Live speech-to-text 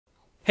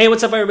Hey,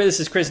 what's up everybody?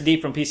 This is Chris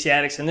D from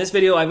PC-Addicts. In this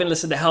video, I've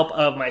enlisted the help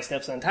of my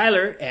stepson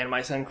Tyler and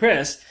my son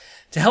Chris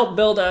to help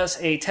build us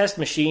a test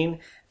machine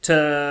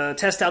to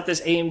test out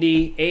this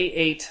AMD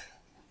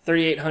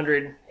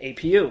A8-3800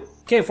 APU.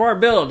 Okay, for our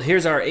build,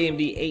 here's our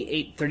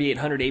AMD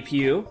A8-3800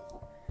 APU.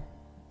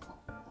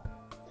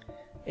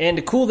 And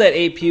to cool that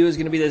APU is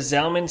going to be the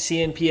Zalman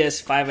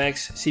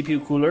CNPS5X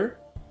CPU cooler.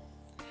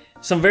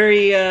 Some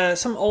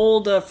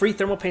old free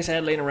thermal paste I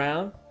had laying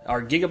around.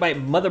 Our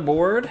Gigabyte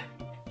motherboard.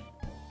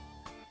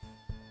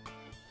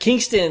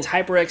 KINGSTON's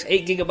HYPERX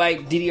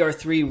 8GB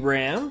DDR3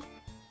 RAM.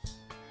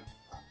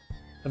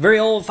 A very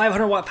old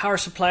 500 watt power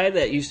supply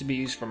that used to be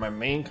used for my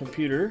main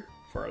computer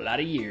for a lot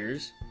of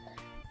years.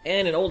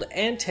 And an old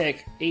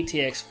ANTEC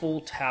ATX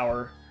full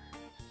tower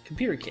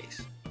computer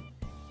case.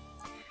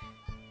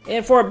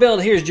 And for our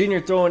build, here's Junior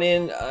throwing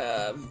in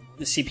the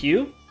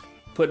CPU,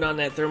 putting on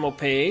that thermal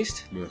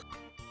paste. Yeah.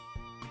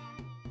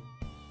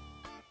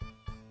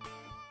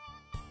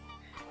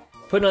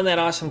 Putting on that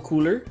awesome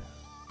cooler.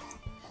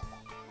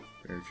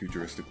 Very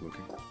futuristic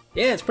looking.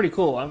 Yeah, it's pretty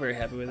cool. I'm very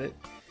happy with it.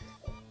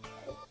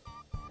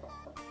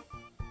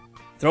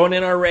 Throwing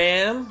in our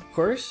RAM, of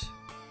course.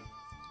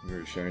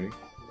 Very shiny.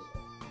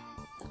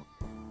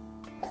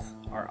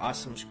 Our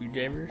awesome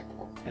screwdriver.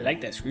 I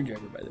like that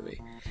screwdriver, by the way.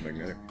 It's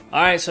magnetic.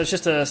 Alright, so it's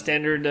just a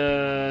standard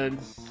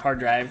hard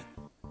drive.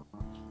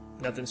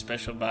 Nothing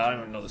special about it. I don't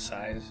even know the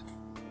size.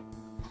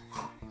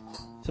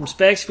 Some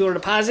specs, fuel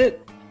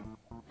deposit.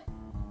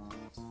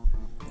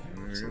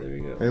 So there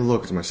we go. Hey,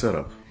 look, it's my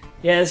setup.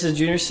 Yeah, this is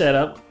Junior's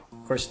setup.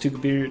 Of course, two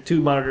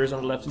monitors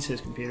on the left is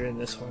his computer,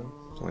 and this one.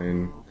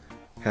 Playing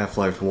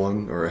Half-Life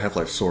 1, or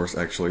Half-Life Source,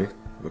 actually.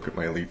 Look at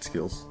my elite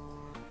skills.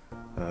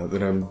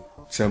 Then I'm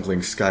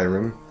sampling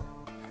Skyrim.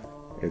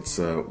 It's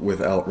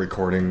without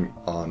recording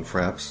on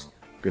fraps.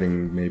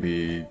 Getting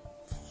maybe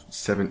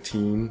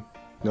 13.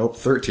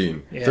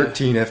 Yeah.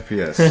 13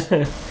 FPS.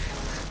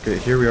 Okay,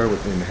 here we are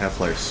within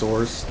Half-Life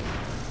Source.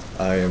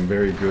 I am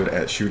very good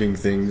at shooting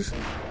things.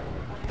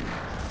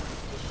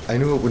 I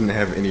knew it wouldn't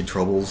have any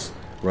troubles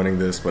running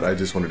this, but I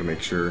just wanted to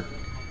make sure.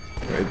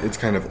 It's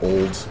kind of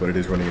old, but it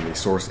is running in the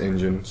Source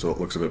engine, so it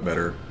looks a bit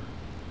better.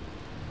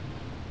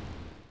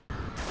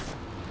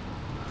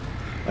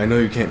 I know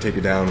you can't take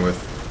it down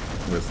with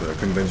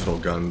conventional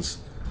guns.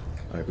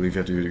 I believe you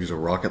have to use a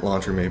rocket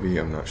launcher, maybe,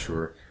 I'm not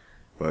sure.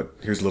 But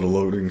here's a little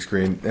loading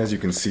screen. As you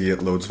can see,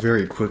 it loads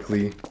very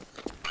quickly.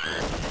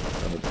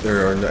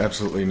 There are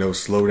absolutely no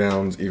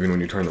slowdowns, even when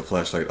you turn the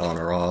flashlight on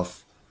or off.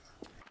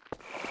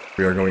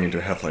 We are going into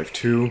Half-Life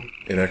 2.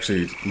 It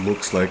actually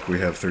looks like we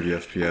have 30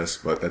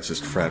 FPS, but that's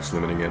just fraps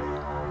limiting it.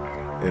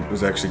 It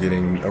was actually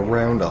getting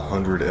around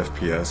 100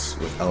 FPS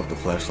without the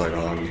flashlight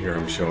on. Here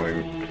I'm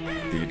showing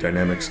the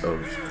dynamics of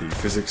the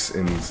physics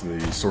in the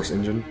Source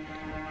engine.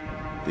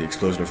 The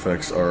explosion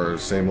effects are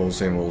same old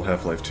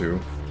Half-Life 2.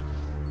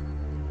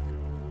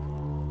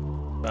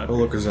 Oh,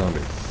 look, a zombie.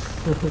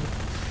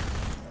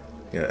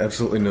 Yeah,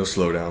 absolutely no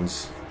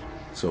slowdowns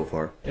so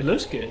far. It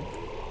looks good.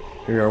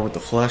 Here we are with the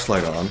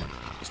flashlight on,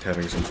 just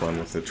having some fun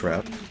with the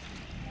trap.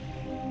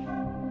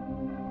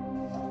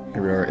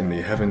 Here we are in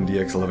the Heaven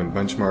DX11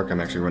 benchmark.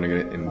 I'm actually running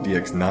it in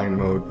DX9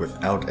 mode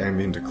without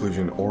ambient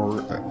occlusion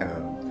or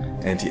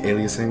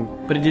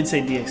anti-aliasing. But it did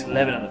say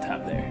DX11 on the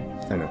top there.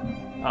 I know.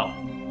 Oh.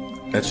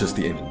 That's just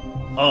the engine.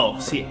 Oh,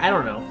 see, I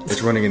don't know.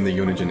 It's running in the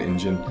Unigine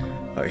engine.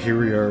 Here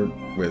we are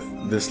with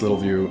this little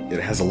view. It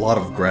has a lot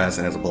of grass,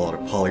 it has a lot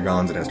of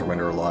polygons, it has to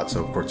render a lot,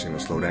 so of course it's going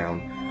to slow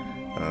down.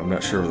 I'm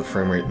not sure of the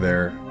frame rate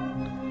there.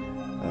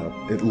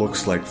 It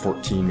looks like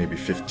 14, maybe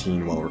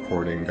 15 while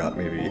recording, got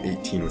maybe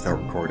 18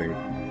 without recording.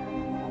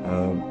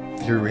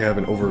 Here we have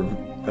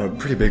a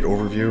pretty big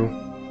overview.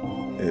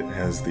 It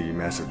has the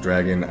massive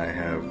dragon. I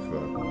have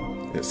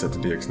it set to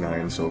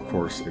DX9, so of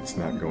course it's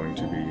not going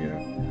to be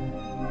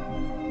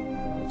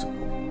what's it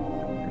called?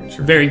 I'm not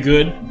sure. Very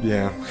good.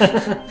 Yeah.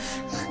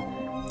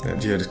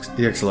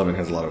 DX11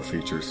 has a lot of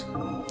features.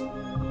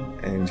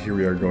 And here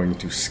we are going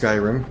to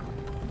Skyrim.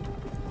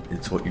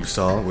 It's what you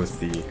saw with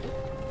the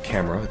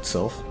camera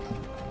itself.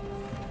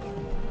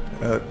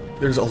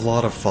 There's a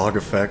lot of fog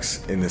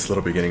effects in this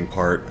little beginning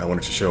part. I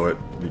wanted to show it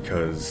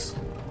because,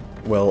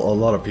 well, a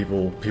lot of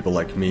people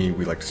like me,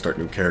 we like to start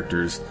new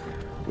characters.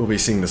 We'll be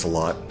seeing this a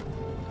lot.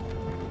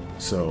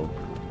 So,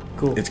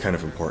 cool. It's kind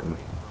of important.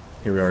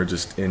 Here we are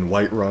just in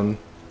Whiterun.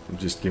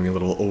 Just give me a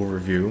little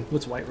overview.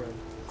 What's Whiterun?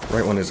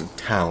 Whiterun is a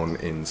town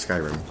in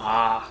Skyrim.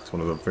 Ah. It's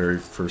one of the very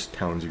first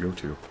towns you go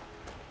to.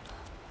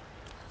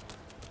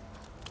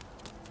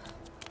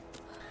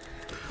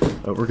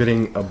 We're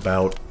getting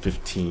about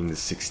 15 to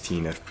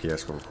 16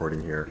 FPS while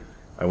recording here.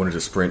 I wanted to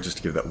sprint just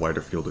to give that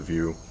wider field of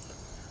view.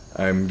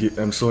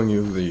 I'm showing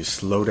you the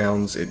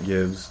slowdowns it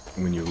gives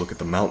when you look at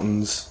the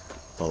mountains,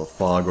 all the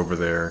fog over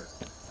there.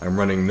 I'm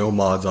running no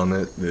mods on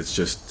it, it's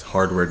just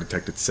hardware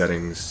detected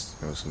settings,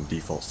 some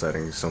default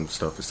settings. Some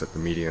stuff is set to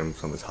medium,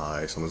 some is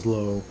high, some is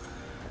low.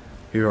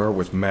 Here we are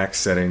with max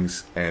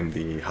settings and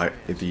the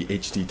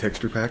HD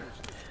texture pack.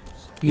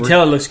 You can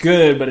tell it looks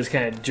good, but it's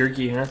kind of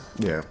jerky, huh?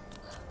 Yeah.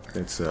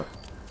 It's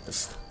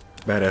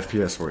bad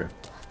FPS for you.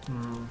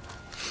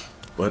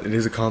 but it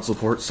is a console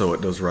port, so it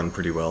does run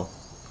pretty well.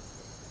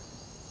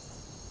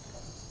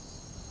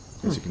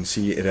 As you can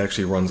see, it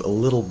actually runs a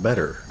little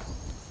better,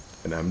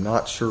 and I'm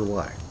not sure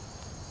why.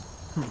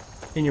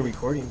 And you're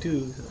recording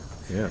too. So.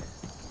 Yeah.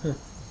 Huh.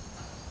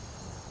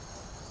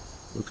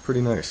 Looks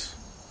pretty nice.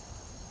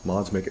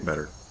 Mods make it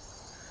better.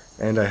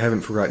 And I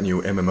haven't forgotten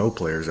you MMO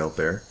players out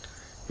there.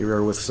 Here we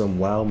are with some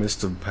WoW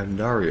Mists of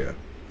Pandaria.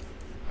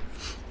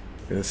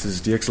 This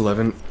is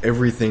DX11,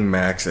 everything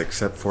max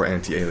except for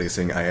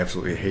anti-aliasing. I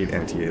absolutely hate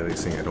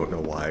anti-aliasing, I don't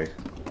know why.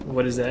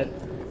 What is that?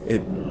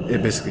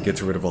 It basically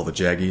gets rid of all the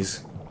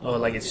jaggies. Oh,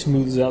 like it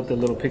smooths out the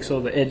little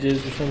pixel, the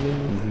edges or something?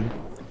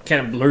 Mm-hmm.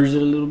 Kind of blurs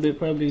it a little bit,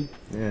 probably?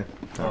 Yeah,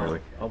 not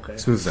really. Okay.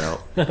 Smooths it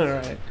out.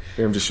 Alright.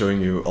 Here I'm just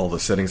showing you all the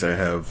settings I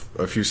have.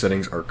 A few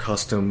settings are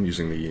custom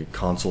using the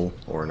console,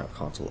 or not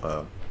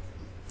console,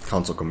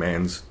 console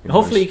commands.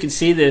 Hopefully you can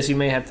see this. You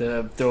may have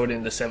to throw it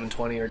into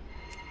 720 or...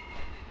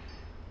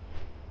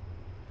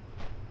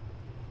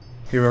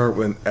 Here are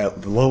when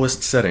at the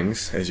lowest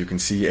settings. As you can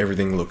see,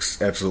 everything looks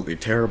absolutely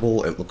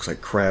terrible. It looks like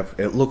crap.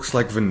 It looks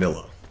like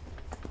vanilla.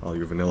 All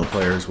you vanilla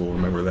players will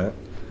remember that.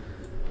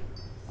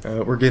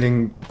 We're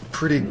getting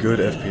pretty good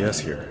FPS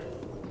here.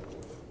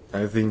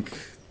 I think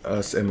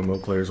us MMO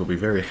players will be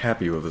very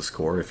happy with this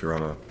score if you're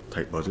on a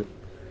tight budget.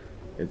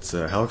 It's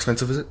how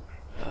expensive is it?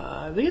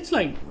 I think it's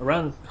like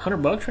around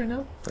 $100 right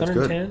now. That's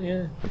 110, good.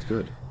 yeah. That's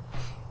good.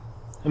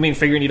 I mean,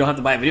 figuring you don't have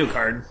to buy a video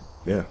card.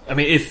 Yeah. I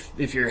mean,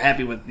 if you're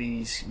happy with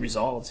these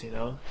results, you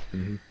know.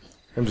 Mm-hmm.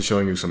 I'm just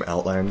showing you some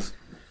outlines.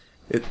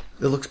 It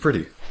looks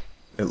pretty.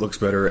 It looks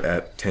better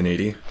at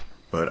 1080,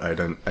 but I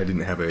didn't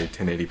have a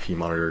 1080p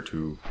monitor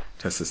to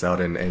test this out,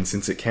 and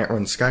since it can't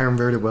run Skyrim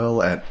very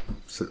well at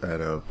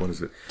what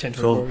is it?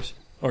 1024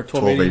 or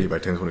 1280 by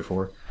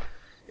 1024,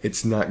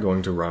 it's not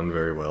going to run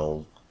very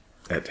well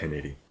at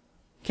 1080.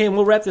 Okay, and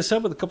we'll wrap this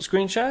up with a couple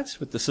screenshots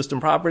with the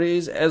system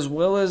properties as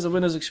well as the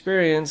Windows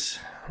Experience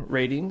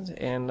ratings,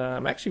 and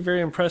I'm actually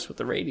very impressed with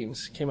the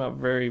ratings. Came out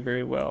very,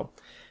 very well.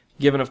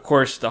 Given, of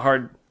course, the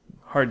hard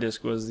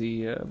disk was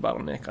the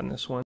bottleneck on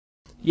this one.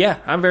 Yeah,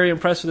 I'm very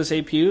impressed with this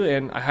APU,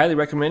 and I highly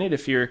recommend it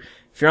if you're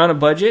on a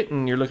budget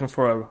and you're looking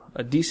for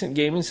a decent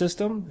gaming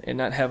system and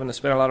not having to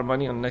spend a lot of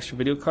money on an extra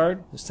video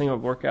card. This thing will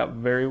work out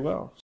very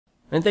well.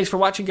 And thanks for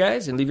watching,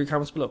 guys, and leave your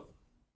comments below.